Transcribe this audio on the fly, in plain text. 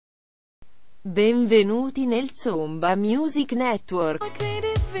Benvenuti nel Zomba Music Network.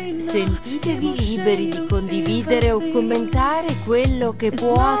 Sentitevi liberi di condividere o commentare quello che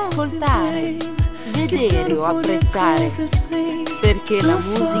può ascoltare, vedere o apprezzare, perché la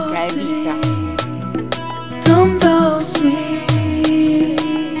musica è vita.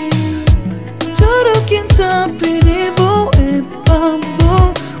 Tudo que tá perigo é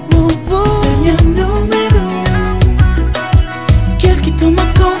bambu. Sem número, quer que toma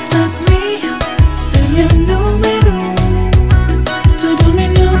conta de mim. Sem número, todo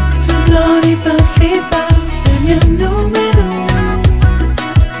minuto dói pra vida. Sem número,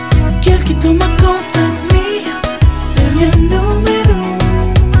 quer que toma conta de mim. Sem número,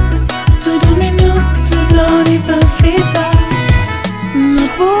 todo minuto dói pra vida. Na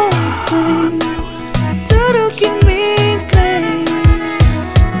boa, tudo que me crê,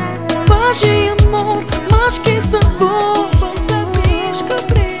 paz e amor, mais que sabor, vontade de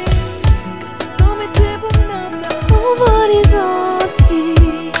descobrir que não me devo nada. Horizonte,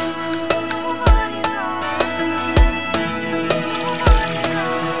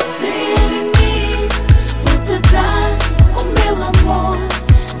 sem limite, vou te dar o meu amor.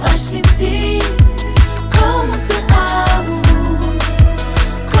 Vais sentir como te amo,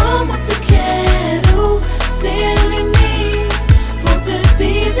 como te quero. Sem limite, vou te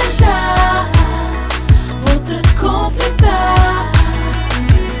desejar, vou te completar.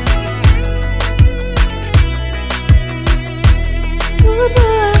 Tudo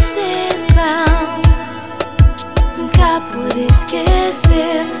atenção, nunca pude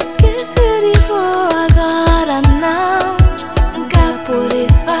esquecer. Esquecer e vou agora não, nunca pude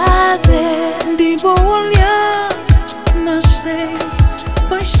fazer. De bom olhar, nascer,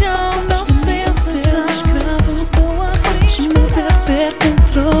 paixão não sei ser escravo. Faz-me perder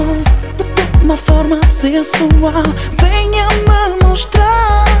controle de uma forma sensual. Venha me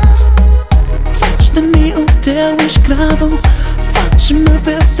mostrar, faz de mim o teu escravo. Faz-me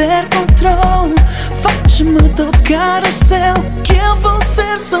perder controle, faz-me tocar o céu, que eu vou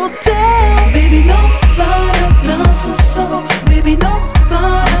ser só teu. Baby, não para, dança só. Baby, não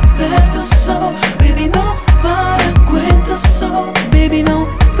para, perto só. Baby, não para, aguenta só. Baby, não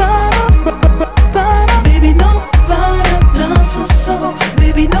para, baby, não para, dança só.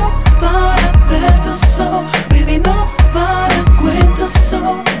 Baby, não para, perto só. Baby, não para, aguenta só.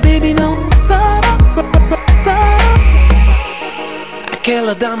 Baby, não para.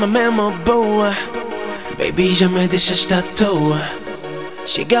 Aquela dama mesmo boa, baby, já me deixaste à toa.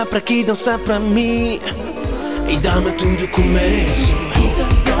 Chega pra aqui, dançar pra mim e dá-me tudo que mereço.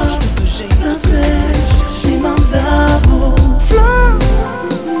 Gosto do jeito prazer, se mandar flan,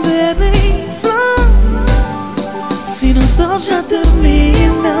 baby, flan. Se nós dois já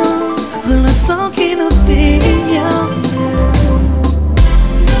termina, relação que não tinha.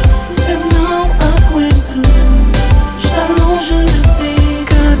 Eu não aguento estar longe de ti.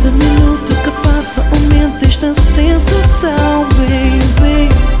 Cada minuto que passa aumenta esta sensação, baby.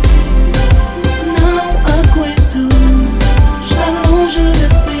 Não aguento estar longe de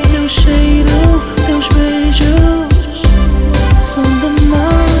ti. Teu cheiro, teus beijos são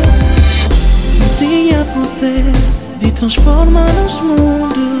demais. Sentia poder de transformar-nos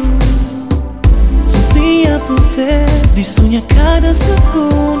mundo. Sentia poder de sonhar cada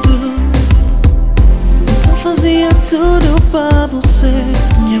segundo. Então fazia tudo para você,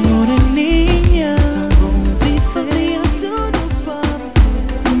 minha moreninha. Fazia tudo para você,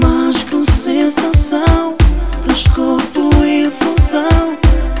 mas com sensação dos corpos em fusão.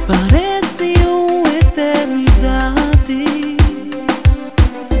 Parece uma eternidade.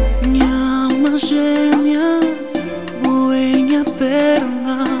 Minha alma gêmea, moinha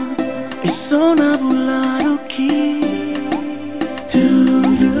perna, e sou nabulado que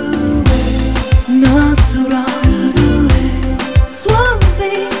tudo é natural, tudo é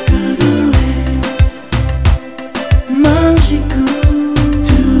suave, tudo é mágico,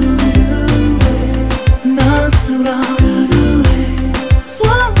 tudo é natural, tudo é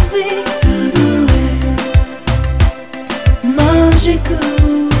suave, tudo é mágico.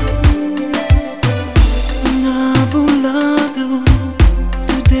 Nabulado,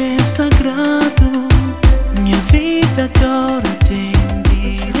 tudo é sagrado. Minha vida agora tem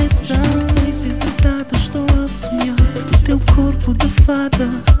direção. Não sei se é verdade, estou a sonhar o teu corpo de fada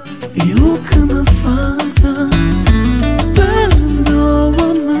e o que me falta.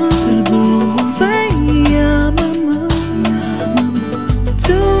 Perdoa-me, venha mamãe.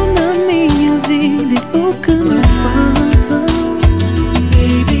 Tu na minha vida e o que me falta.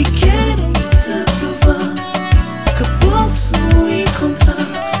 Baby, quero te provar que posso encontrar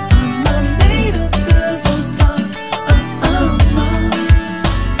a maneira de voltar a amar.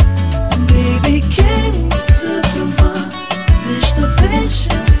 Baby,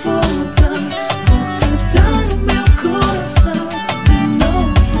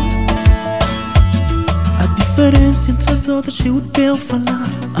 voz e o teu falar,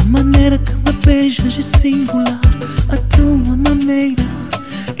 a maneira que me beijas é singular. A tua maneira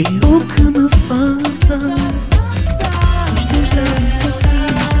é o que me falta. Os teus lábios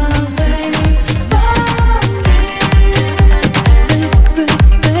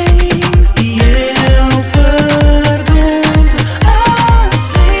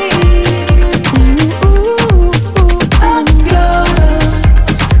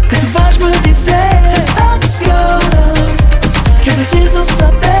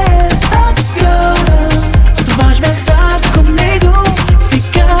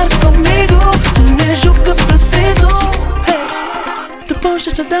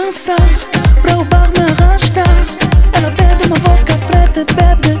a dançar, para o bar me arrastar. Ela bebe uma vodka preta,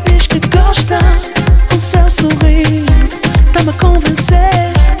 bebe, diz que gosta. O seu sorriso tá-me a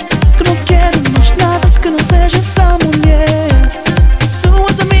convencer que não quero mais nada que não seja essa mulher.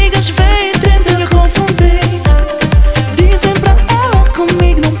 Suas amigas vêm, tentam lhe confundir, dizem para ela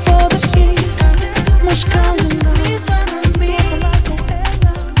comigo não pode ir, mas calma, desliza na mim, falar com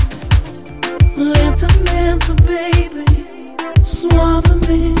ela lentamente, baby.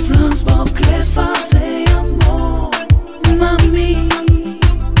 Suavemente, France vou querer fazer amor, mami.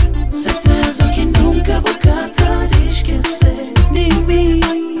 Certeza que nunca vou catar e esquecer de mim.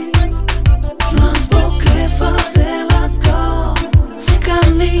 France vou querer fazer agora, ficar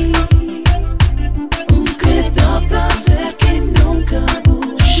ali. Que dá prazer que nunca vou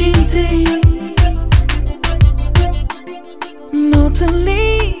sentir. Nota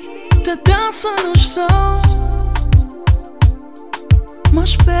ali, da dança no sol.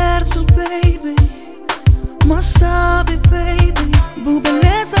 Mais perto, baby, mais sabe, baby. Bu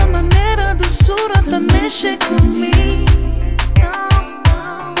beleza, maneira, doçura, tá mexer comigo.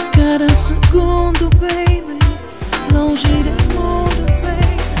 Cada segundo, baby, longe desse mundo,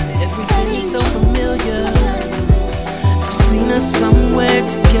 baby. Everything is so familiar. I've seen us somewhere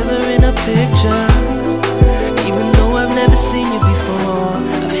together in a picture. Even though I've never seen you before,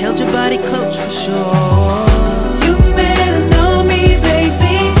 I've held your body close for sure. You may not know me,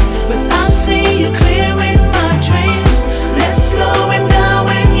 see you clear in my dreams. Let's slow it down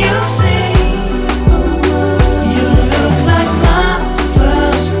when you sing. You look like my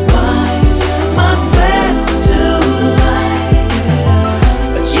first wife, my breath to life,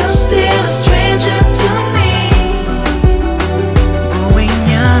 but you're still a stranger to me.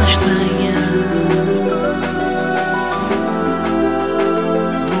 Boinha estranha,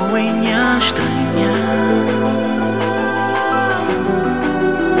 boinha estranha.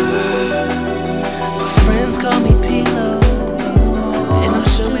 Call me p-lowe, and I'm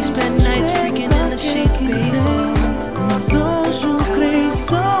sure we spend nights freaking in the sheets before. Mas hoje eu creio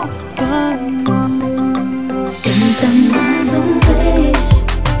só para mim. Tenta mais vez,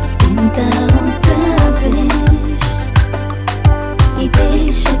 tenta outra vez, e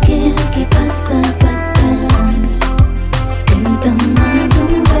deixa aquele que passa para trás. Tenta mais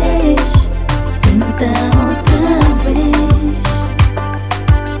vez, tenta outra vez,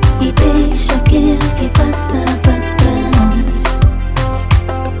 e deixa aquele que passa para trás.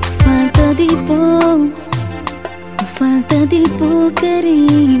 Falta de bom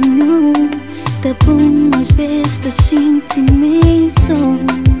carinho, tá bom às vezes da sentimento.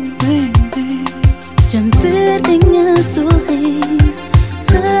 Já me perdem a sorriso,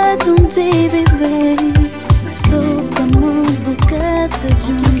 razão de viver. Sou como um bocado de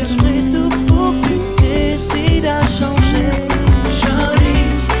junto. Tu queres feito pour que décide à changer. Jolie,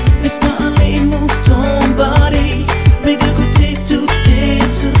 laisse-toi aller, move ton body. Mais de côté tous tes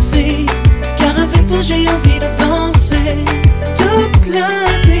soucis, car avec toi j'ai envie de danser toute la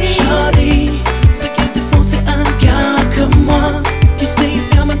nuit. Jolie, ce qu'il te faut c'est un gars comme moi, qui sait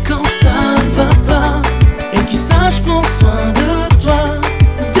faire même quand ça ne va pas, et qui sache prendre soin de toi.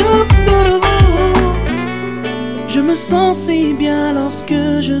 Je me sens si bien lorsque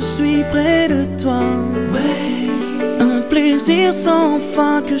je suis près de toi. Ouais. Un plaisir sans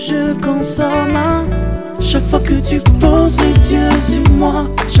fin que je consomme. Chaque fois que tu poses les yeux sur moi,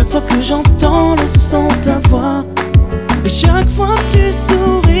 chaque fois que j'entends le son de ta voix, et chaque fois que tu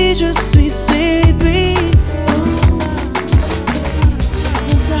souris, je suis séduit.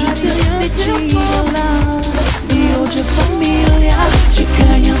 Je ne sais rien sur toi, e hoje a família te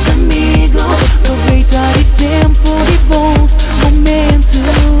ganha os amigos. Aproveitar o tempo de bons momentos.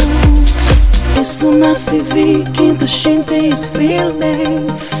 Isso nasce vi quinta gente is feeling.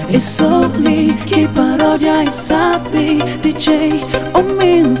 E sou li que paródia e sabe. DJ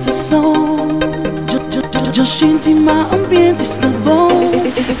aumenta som. Já senti má ambiente, está bom.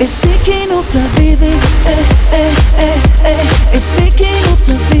 Eu sei quem não tá vive, eu sei quem não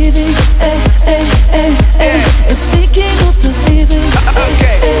tá vive, eu sei quem não tá vive,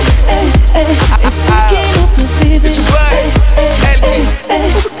 eu sei quem não tá vive.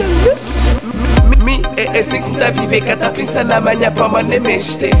 É assim que tá a viver, cada pensa na manhã pra uma nem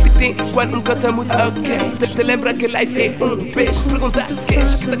mexe. Tem quando nunca tá muito ok. Te lembra que life é vez. Perguntar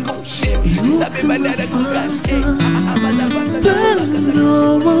queres que tá com cheiro. E sabe a maneira que o gajo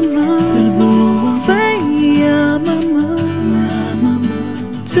Perdoa-me, vem ama-me.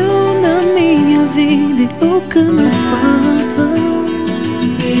 Tu na minha vida é o que me falta.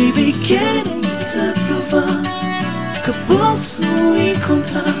 Baby, quero te provar que posso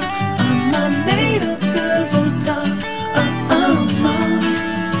encontrar a maneira de voltar a amar.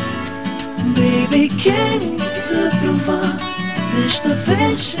 Baby, quero te provar. Desta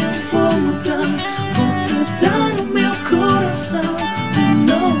vez eu vou mudar. Vou te dar o meu coração de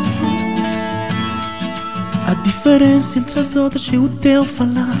novo. A diferença entre as outras é o teu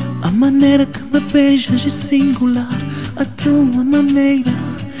falar. A maneira que me beijas é singular. A tua maneira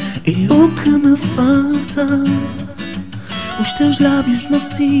é o que me falta. Os teus lábios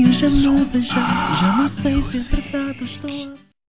macios a me beijar. Já não sei se é verdade ou estou a